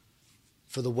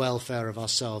for the welfare of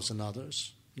ourselves and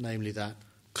others, namely that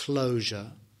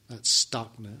closure, that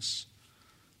stuckness.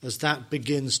 As that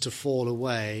begins to fall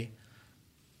away,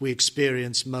 we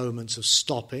experience moments of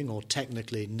stopping, or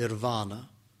technically nirvana,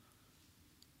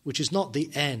 which is not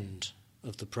the end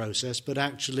of the process, but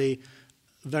actually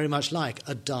very much like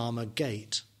a Dharma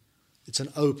gate. It's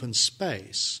an open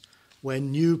space where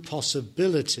new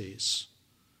possibilities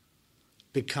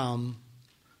become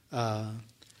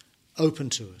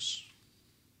open to us.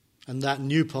 And that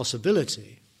new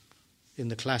possibility, in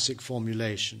the classic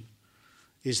formulation,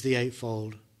 is the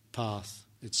Eightfold Path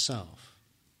itself.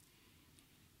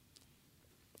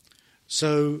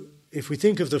 So, if we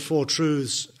think of the Four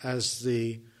Truths as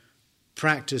the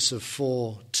practice of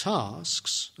four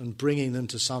tasks and bringing them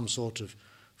to some sort of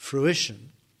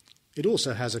fruition, it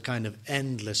also has a kind of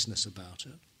endlessness about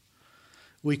it.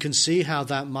 We can see how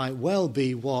that might well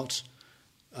be what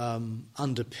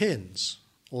underpins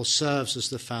or serves as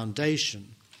the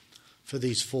foundation for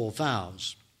these four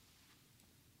vows.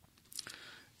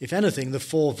 If anything, the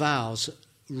four vows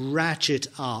ratchet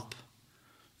up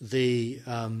the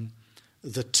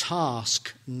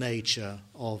task nature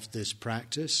of this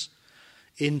practice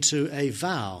into a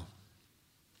vow,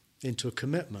 into a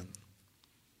commitment.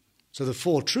 So the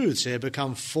four truths here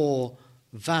become four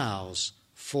vows,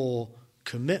 four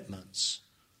commitments.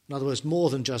 In other words,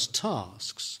 more than just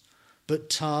tasks,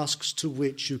 but tasks to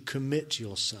which you commit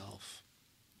yourself.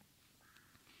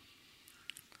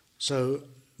 So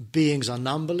beings are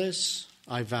numberless,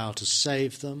 I vow to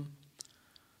save them.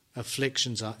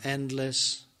 Afflictions are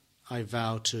endless, I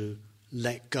vow to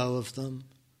let go of them.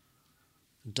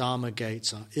 Dharma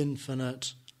gates are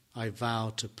infinite, I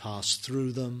vow to pass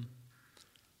through them.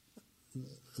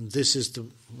 And this is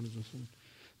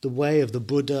the way of the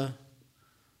Buddha,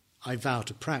 I vow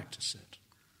to practice it.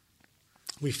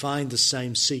 We find the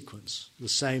same sequence, the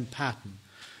same pattern.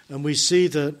 And we see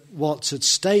that what's at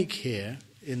stake here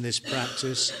in this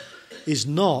practice is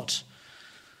not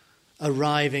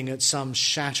arriving at some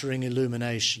shattering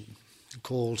illumination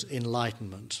called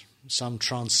enlightenment, some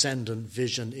transcendent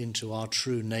vision into our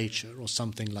true nature or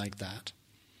something like that,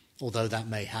 although that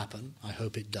may happen, I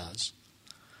hope it does.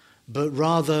 But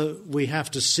rather we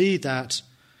have to see that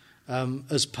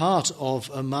as part of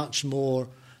a much more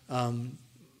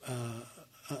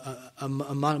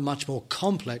much more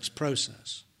complex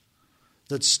process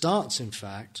that starts, in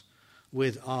fact,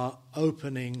 with our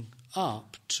opening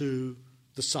up to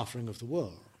the suffering of the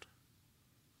world,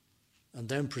 and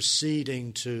then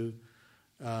proceeding to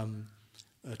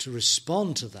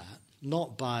respond to that,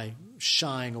 not by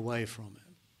shying away from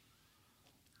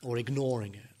it or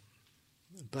ignoring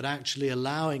it, but actually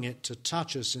allowing it to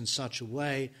touch us in such a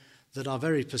way that our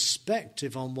very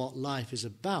perspective on what life is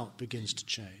about begins to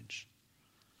change.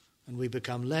 And we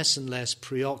become less and less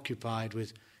preoccupied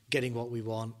with getting what we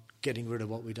want, getting rid of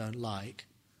what we don't like.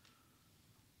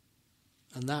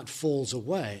 And that falls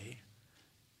away,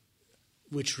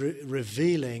 which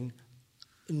revealing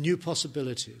new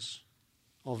possibilities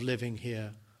of living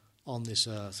here on this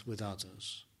earth with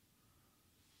others,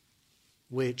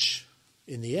 which,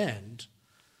 in the end,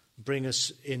 bring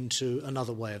us into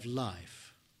another way of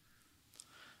life.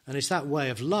 And it's that way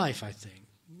of life, I think,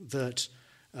 that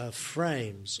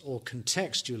frames or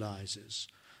contextualizes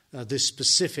this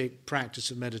specific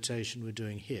practice of meditation we're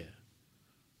doing here.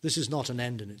 This is not an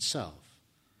end in itself.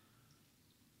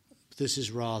 This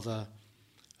is rather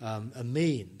a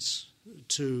means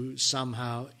to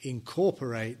somehow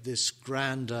incorporate this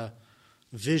grander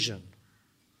vision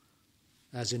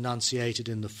as enunciated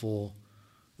in the Four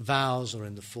Vows or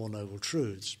in the Four Noble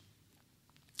Truths,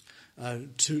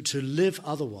 to live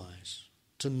otherwise,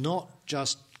 to not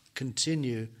just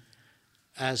continue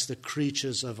as the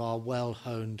creatures of our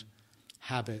well-honed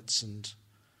habits and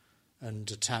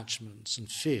attachments and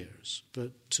fears,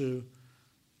 but to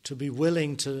be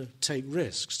willing to take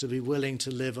risks, to be willing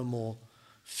to live a more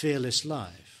fearless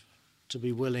life, to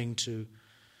be willing to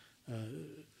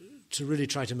really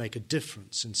try to make a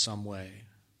difference in some way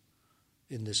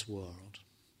in this world.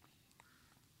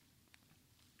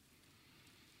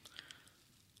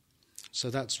 So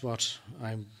that's what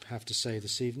I have to say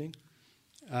this evening.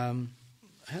 I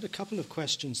had a couple of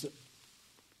questions that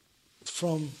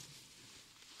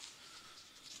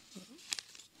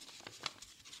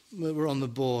were on the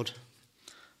board.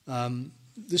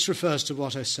 This refers to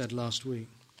what I said last week.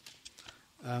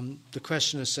 The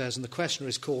questioner says, and the questioner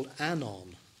is called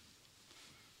Anon.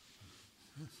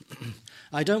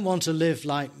 I don't want to live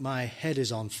like my head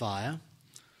is on fire,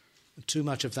 too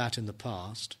much of that in the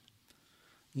past,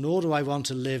 nor do I want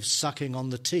to live sucking on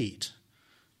the teat,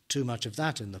 too much of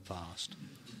that in the past.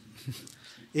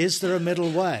 Is there a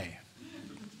middle way?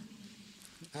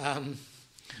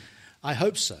 I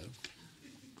hope so.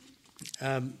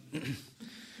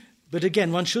 But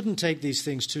again, one shouldn't take these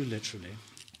things too literally.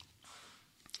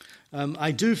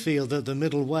 I do feel that the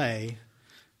middle way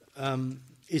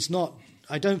is not...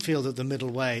 I don't feel that the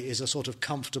middle way is a sort of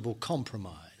comfortable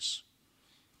compromise.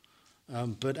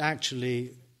 But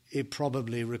actually, it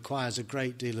probably requires a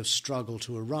great deal of struggle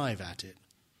to arrive at it.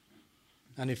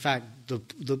 And in fact,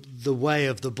 the way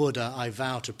of the Buddha, I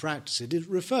vow to practice it, it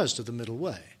refers to the middle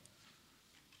way.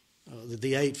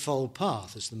 The Eightfold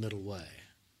Path is the middle way.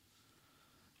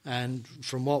 And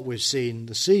from what we've seen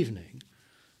this evening,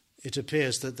 it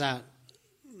appears that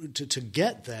to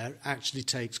get there actually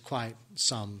takes quite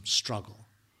some struggle.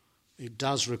 It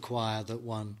does require that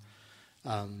one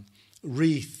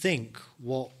rethink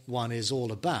what one is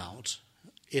all about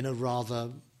in a rather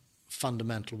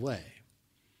fundamental way.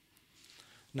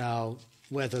 Now,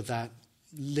 whether that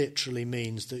literally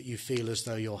means that you feel as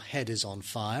though your head is on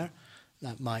fire,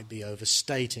 that might be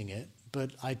overstating it,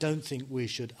 but I don't think we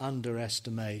should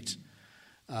underestimate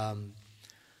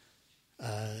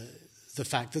the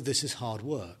fact that this is hard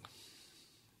work,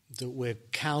 that we're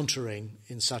countering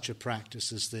in such a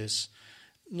practice as this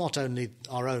not only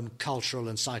our own cultural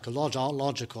and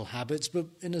psychological habits, but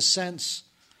in a sense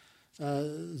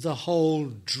the whole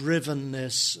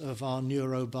drivenness of our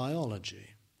neurobiology.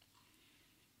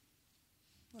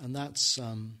 And that's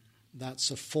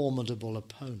a formidable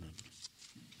opponent.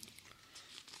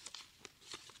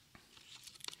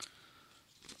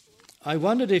 I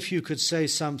wondered if you could say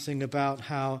something about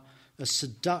how a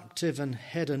seductive and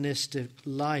hedonistic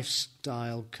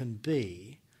lifestyle can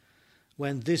be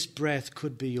when this breath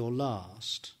could be your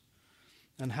last,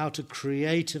 and how to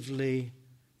creatively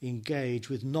engage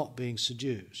with not being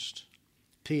seduced.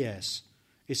 P.S.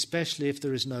 Especially if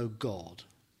there is no God.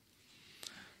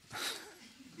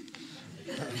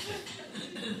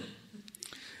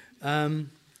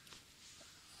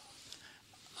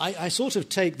 I sort of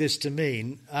take this to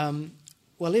mean,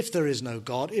 well, if there is no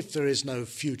God, if there is no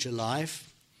future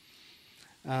life,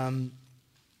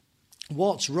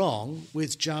 what's wrong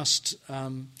with just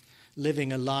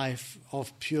living a life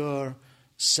of pure,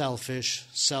 selfish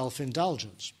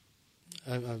self-indulgence,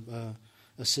 a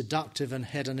seductive and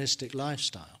hedonistic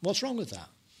lifestyle? What's wrong with that?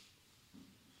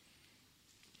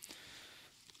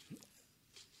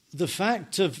 The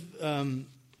fact of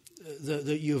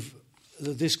that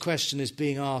this question is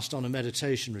being asked on a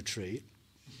meditation retreat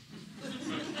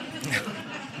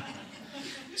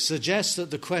suggests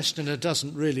that the questioner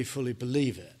doesn't really fully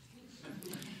believe it.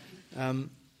 And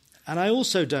I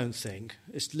also don't think,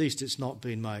 at least it's not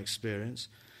been my experience,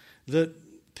 that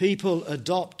people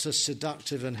adopt a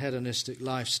seductive and hedonistic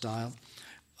lifestyle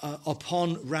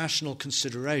upon rational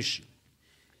consideration.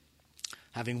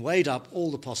 Having weighed up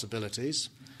all the possibilities,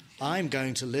 I'm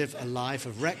going to live a life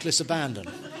of reckless abandon.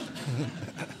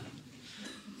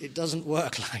 It doesn't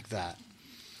work like that.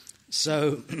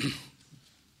 So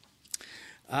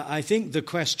I think the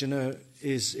questioner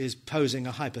is posing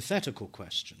a hypothetical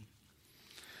question.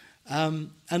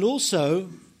 And also,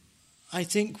 I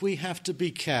think we have to be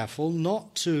careful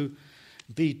not to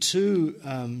be too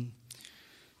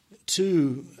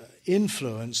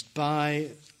influenced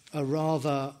by a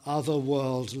rather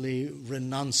otherworldly,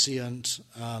 renunciant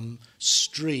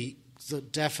streak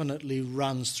that definitely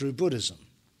runs through Buddhism.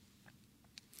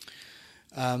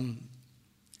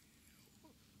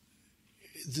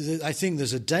 I think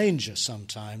there's a danger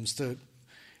sometimes that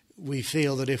we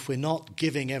feel that if we're not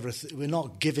giving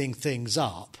things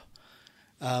up,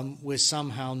 we're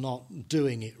somehow not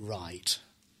doing it right.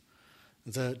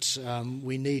 That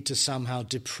we need to somehow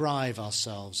deprive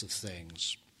ourselves of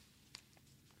things.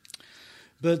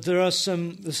 But there are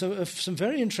some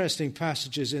very interesting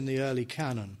passages in the early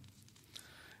canon,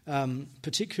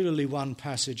 particularly one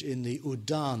passage in the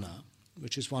Udana,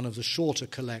 which is one of the shorter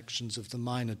collections of the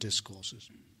minor discourses,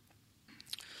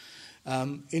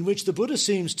 in which the Buddha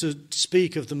seems to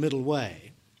speak of the middle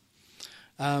way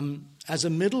as a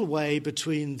middle way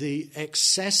between the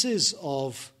excesses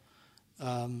of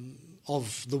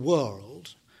the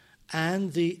world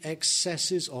and the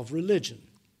excesses of religion.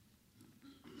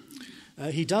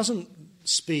 He doesn't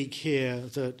speak here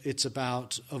that it's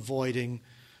about avoiding,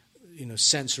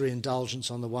 sensory indulgence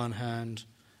on the one hand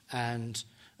and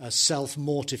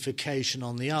self-mortification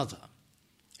on the other.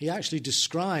 He actually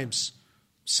describes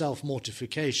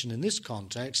self-mortification in this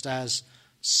context as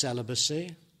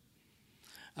celibacy,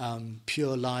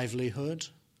 pure livelihood,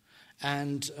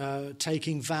 and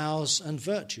taking vows and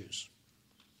virtues.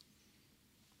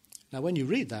 Now, when you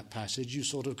read that passage, you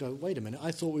sort of go, wait a minute,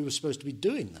 I thought we were supposed to be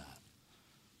doing that.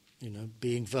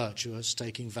 Being virtuous,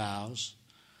 taking vows,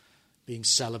 being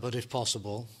celibate if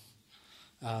possible,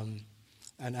 and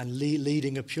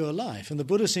leading a pure life. And the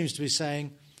Buddha seems to be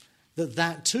saying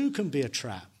that too can be a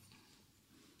trap.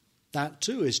 That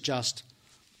too is just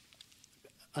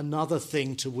another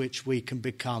thing to which we can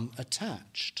become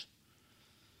attached.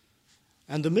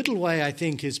 And the middle way, I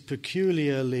think, is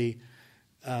peculiarly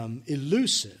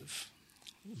elusive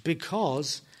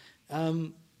because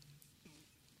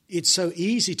it's so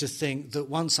easy to think that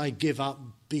once I give up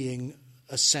being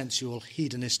a sensual,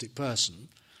 hedonistic person,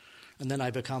 and then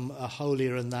I become a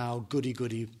holier-than-thou,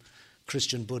 goody-goody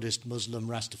Christian, Buddhist, Muslim,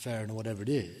 Rastafarian, or whatever it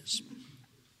is,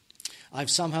 I've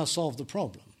somehow solved the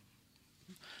problem,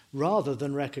 rather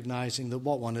than recognizing that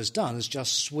what one has done is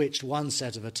just switched one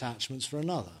set of attachments for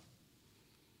another.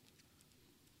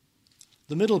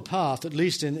 The middle path, at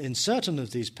least in certain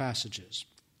of these passages,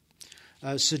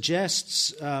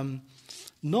 suggests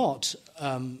not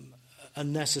a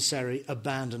necessary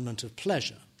abandonment of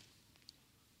pleasure.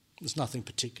 There's nothing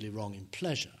particularly wrong in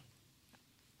pleasure.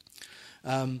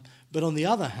 But on the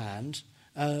other hand,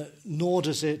 nor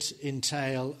does it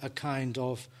entail a kind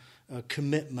of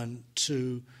commitment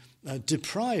to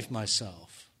deprive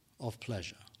myself of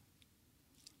pleasure.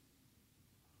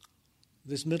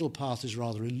 This middle path is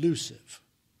rather elusive.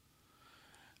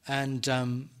 And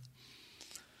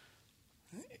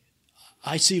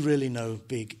I see really no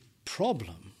big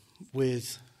problem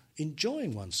with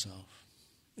enjoying oneself,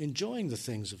 enjoying the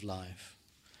things of life.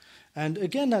 And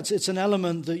again, it's an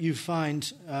element that you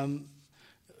find,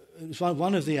 it's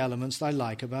one of the elements that I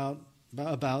like about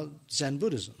Zen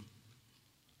Buddhism.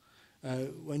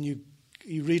 When you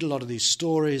read a lot of these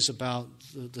stories about,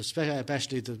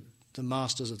 especially the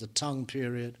masters of the tongue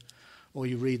period, or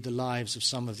you read the lives of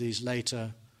some of these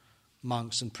later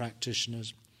monks and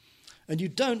practitioners, and you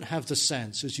don't have the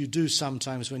sense, as you do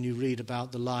sometimes when you read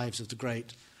about the lives of the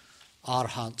great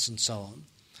arhats and so on,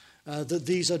 that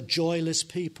these are joyless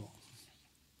people.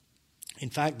 In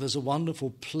fact, there's a wonderful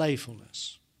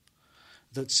playfulness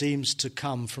that seems to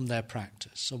come from their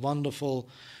practice, a wonderful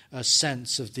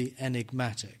sense of the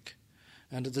enigmatic,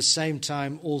 and at the same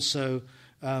time also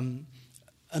an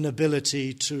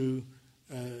ability to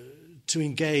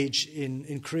engage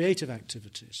in creative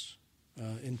activities,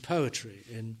 in poetry,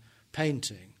 in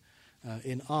painting,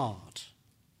 in art.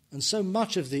 And so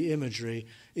much of the imagery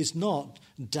is not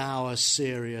dour,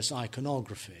 serious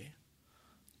iconography,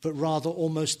 but rather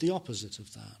almost the opposite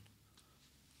of that.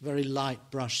 Very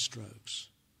light brush strokes,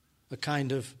 a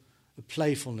kind of a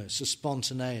playfulness, a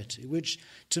spontaneity, which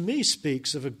to me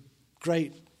speaks of a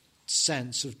great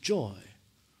sense of joy.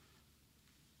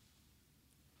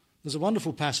 There's a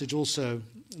wonderful passage also,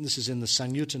 and this is in the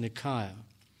Samyutta Nikaya,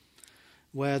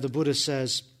 where the Buddha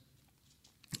says,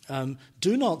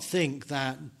 do not think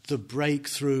that the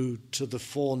breakthrough to the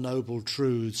Four Noble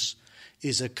Truths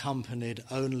is accompanied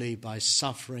only by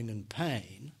suffering and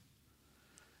pain.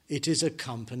 It is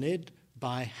accompanied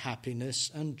by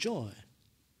happiness and joy.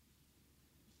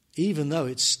 Even though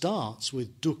it starts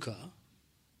with dukkha,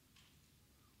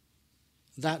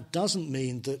 that doesn't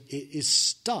mean that it is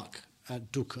stuck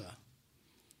at dukkha.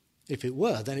 If it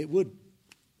were, then it would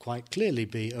quite clearly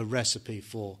be a recipe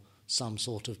for some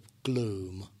sort of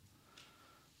gloom.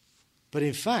 But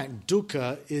in fact,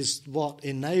 dukkha is what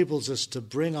enables us to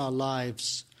bring our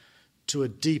lives to a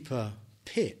deeper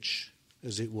pitch,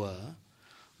 as it were,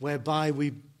 whereby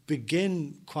we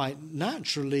begin quite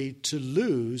naturally to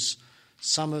lose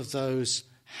some of those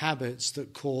habits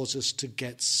that cause us to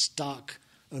get stuck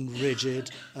and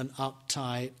rigid and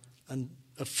uptight and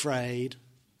afraid.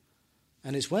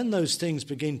 And it's when those things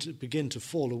begin to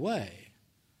fall away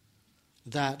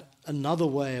that another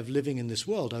way of living in this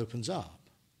world opens up.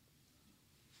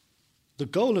 The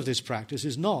goal of this practice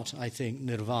is not, I think,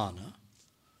 nirvana,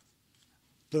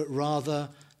 but rather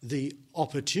the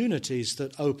opportunities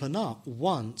that open up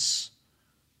once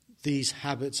these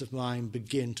habits of mind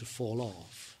begin to fall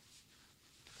off,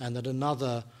 and that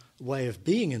another way of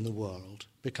being in the world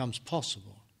becomes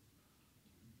possible.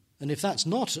 And if that's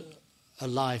not a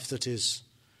life that is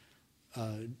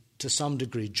to some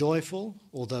degree joyful,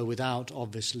 although without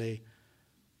obviously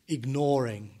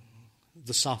ignoring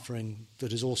the suffering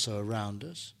that is also around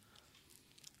us,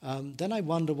 then I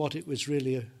wonder what it was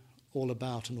really all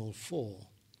about and all for.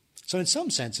 So in some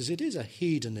senses it is a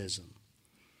hedonism.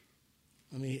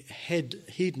 I mean,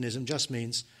 hedonism just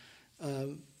means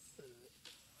a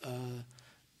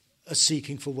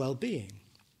seeking for well-being,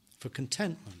 for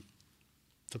contentment,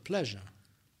 for pleasure.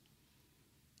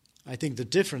 I think the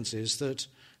difference is that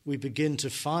we begin to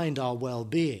find our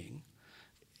well-being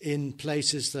in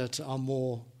places that are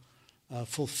more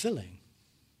fulfilling,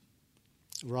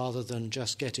 rather than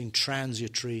just getting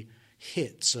transitory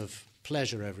hits of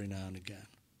pleasure every now and again.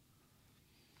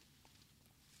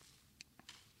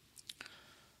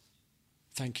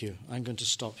 Thank you. I'm going to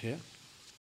stop here.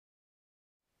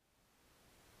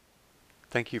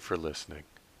 Thank you for listening.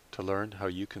 To learn how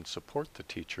you can support the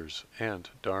teachers and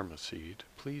Dharma Seed,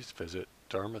 please visit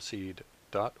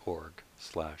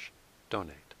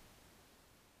dharmaseed.org/donate.